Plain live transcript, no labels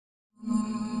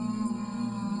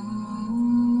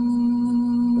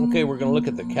Okay, we're going to look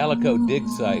at the Calico Dig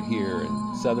site here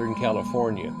in Southern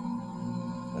California.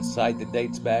 A site that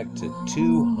dates back to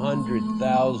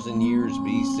 200,000 years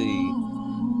BC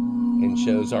and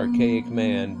shows archaic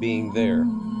man being there.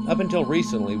 Up until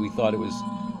recently, we thought it was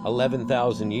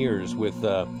 11,000 years with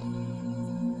the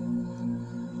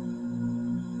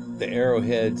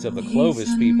arrowheads of the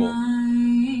Clovis people.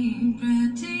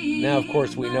 Now, of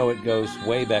course, we know it goes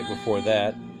way back before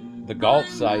that. The Gault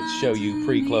sites show you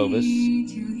pre-Clovis.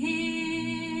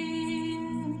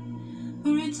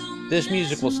 This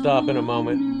music will stop in a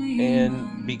moment,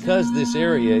 and because this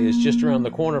area is just around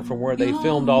the corner from where they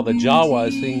filmed all the Jawa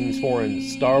scenes for in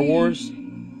Star Wars,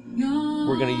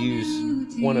 we're going to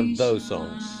use one of those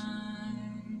songs.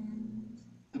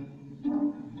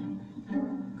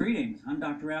 Greetings, I'm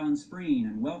Dr. Alan Spreen,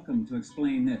 and welcome to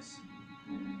Explain This.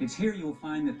 It's here you'll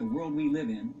find that the world we live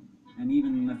in, and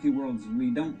even a few worlds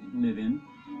we don't live in,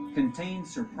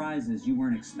 contains surprises you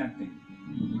weren't expecting.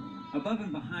 Above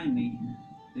and behind me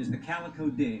is the Calico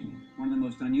Dig, one of the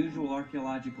most unusual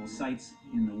archaeological sites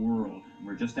in the world.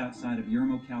 We're just outside of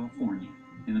Yermo, California,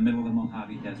 in the middle of the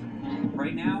Mohave Desert.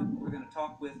 Right now, we're going to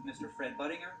talk with Mr. Fred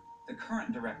Budinger, the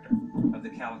current director of the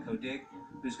Calico Dig,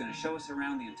 who's going to show us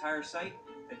around the entire site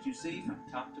that you see from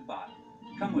top to bottom.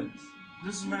 Come with us.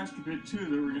 This is Master Pit 2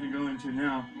 that we're going to go into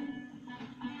now.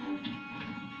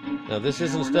 Now this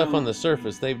isn't stuff on the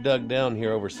surface. They've dug down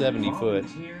here over 70 foot.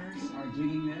 Volunteers are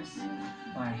digging this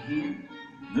by hand.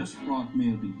 This rock may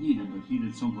have been heated, but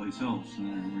heated someplace else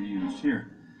and reused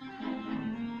here.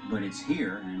 But it's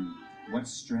here, and what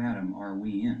stratum are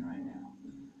we in right now?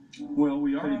 Well,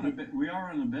 we are on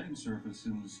the bedding surface,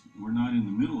 and we're not in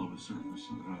the middle of a surface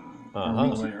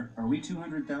layer. Are we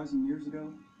 200,000 years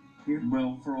ago here?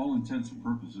 Well, for all intents and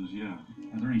purposes, yeah.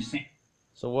 Are there any samples?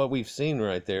 So what we've seen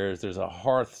right there is there's a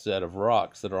hearth set of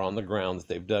rocks that are on the ground that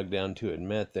they've dug down to and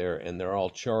met there, and they're all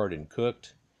charred and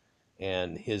cooked.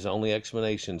 And his only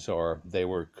explanations are they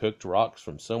were cooked rocks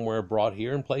from somewhere brought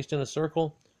here and placed in a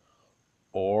circle,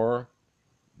 or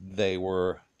they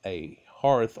were a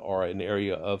hearth or an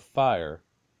area of fire,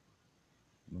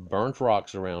 burnt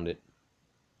rocks around it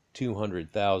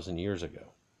 200,000 years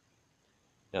ago.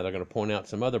 Now they're going to point out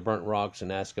some other burnt rocks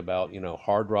and ask about,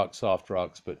 hard rocks, soft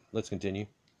rocks, but let's continue.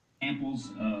 Samples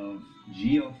of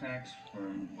geofacts,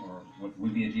 or what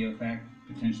would be a geofact,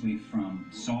 potentially from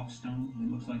soft stone that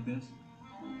looks like this?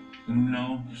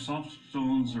 No, soft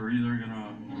stones are either going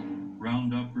to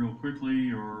round up real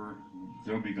quickly, or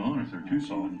they'll be gone if they're too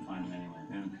soft. Couldn't find them anyway.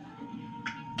 Yeah.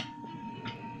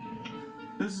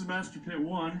 This is Master Pit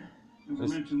 1. As I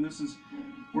mentioned, this is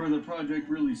where the project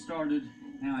really started.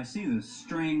 Now I see the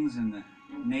strings and the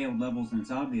nailed levels, and it's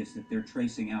obvious that they're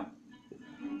tracing out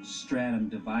stratum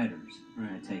dividers.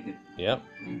 Right. I take it. Yep.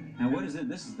 Now what is it?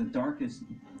 This is the darkest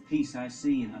piece I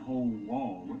see in the whole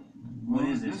wall. What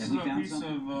is this? This is a piece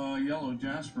of yellow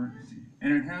jasper,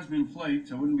 and it has been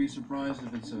flaked. I wouldn't be surprised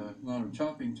if it's not a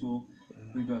chopping tool.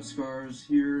 We've got scars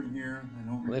here and here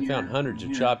and over here. They found hundreds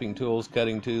of chopping tools,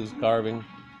 cutting tools, carving,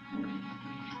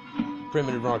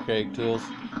 primitive and archaic tools,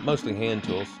 mostly hand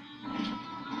tools.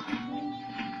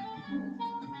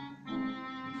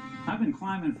 I've been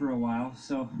climbing for a while,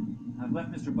 so I've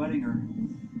left Mr. Budinger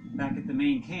back at the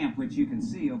main camp, which you can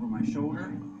see over my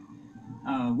shoulder.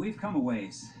 We've come a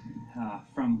ways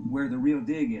from where the real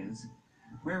dig is.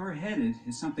 Where we're headed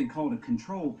is something called a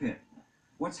control pit.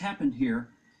 What's happened here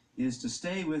is to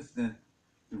stay with the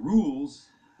rules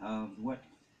of what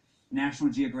National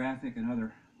Geographic and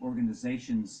other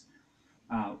organizations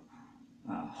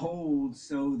hold,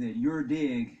 so that your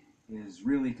dig is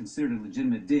really considered a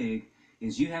legitimate dig,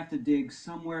 is you have to dig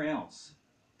somewhere else,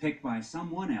 picked by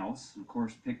someone else, of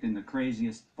course picked in the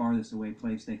craziest, farthest away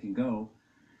place they can go,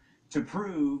 to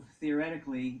prove,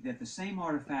 theoretically, that the same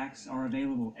artifacts are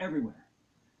available everywhere.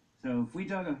 So if we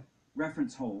dug a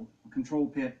reference hole, a control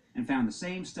pit, and found the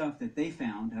same stuff that they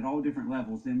found at all different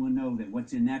levels, then we'll know that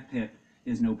what's in that pit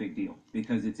is no big deal,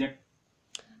 because it's...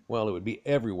 Well, it would be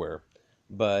everywhere.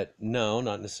 But no,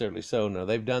 not necessarily so. No,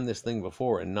 they've done this thing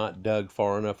before and not dug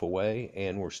far enough away,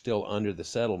 and were still under the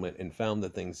settlement and found the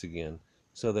things again.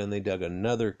 So then they dug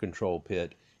another control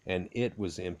pit, and it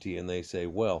was empty, and they say,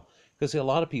 well, because a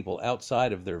lot of people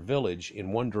outside of their village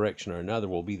in one direction or another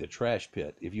will be the trash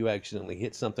pit. If you accidentally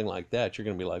hit something like that, you're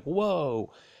going to be like,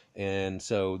 whoa! And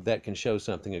so that can show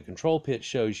something. A control pit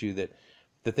shows you that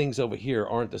the things over here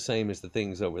aren't the same as the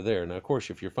things over there. Now, of course,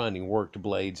 if you're finding worked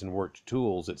blades and worked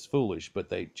tools, it's foolish, but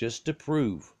they just to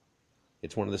prove.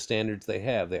 It's one of the standards they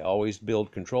have. They always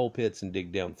build control pits and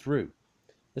dig down through.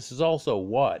 This is also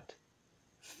what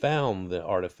found the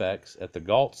artifacts at the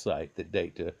Gault site that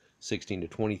date to 16 to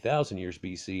 20,000 years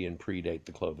BC and predate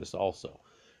the Clovis also.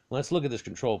 Let's look at this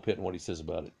control pit and what he says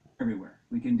about it. Everywhere.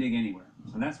 We can dig anywhere.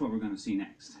 So that's what we're going to see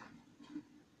next.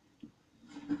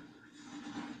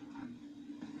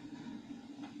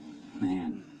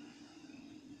 Man.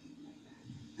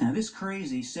 Now this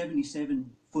crazy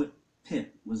 77-foot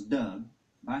pit was dug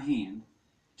by hand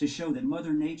to show that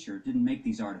Mother Nature didn't make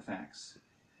these artifacts.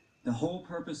 The whole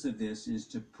purpose of this is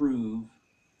to prove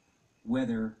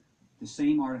whether the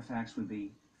same artifacts would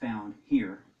be found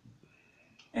here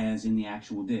as in the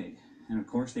actual dig. And of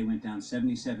course they went down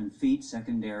 77 feet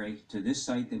secondary to this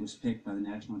site that was picked by the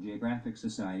National Geographic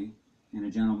Society and a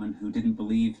gentleman who didn't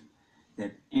believe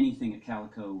that anything at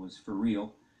Calico was for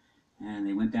real. And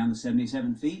they went down the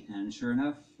 77 feet, and sure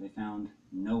enough, they found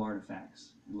no artifacts.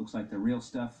 It looks like the real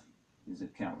stuff is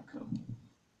at Calico.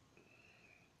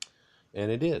 And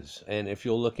it is. And if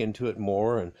you'll look into it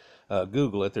more and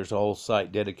Google it, there's a whole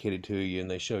site dedicated to you,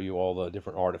 and they show you all the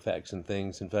different artifacts and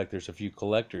things. In fact, there's a few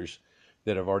collectors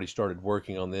that have already started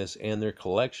working on this and their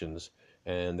collections,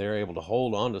 and they're able to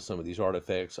hold on to some of these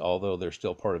artifacts, although they're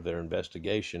still part of their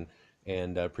investigation,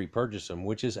 and pre-purchase them,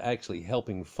 which is actually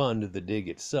helping fund the dig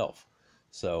itself.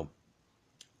 So,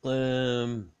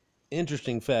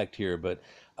 interesting fact here, but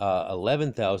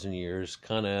 11,000 years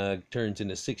kind of turns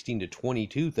into 16 to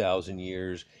 22,000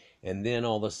 years, and then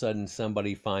all of a sudden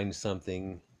somebody finds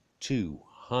something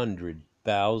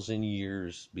 200,000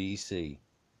 years BC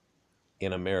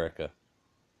in America.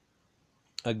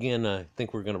 Again, I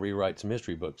think we're going to rewrite some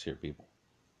history books here, people.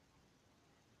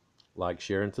 Like,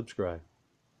 share, and subscribe.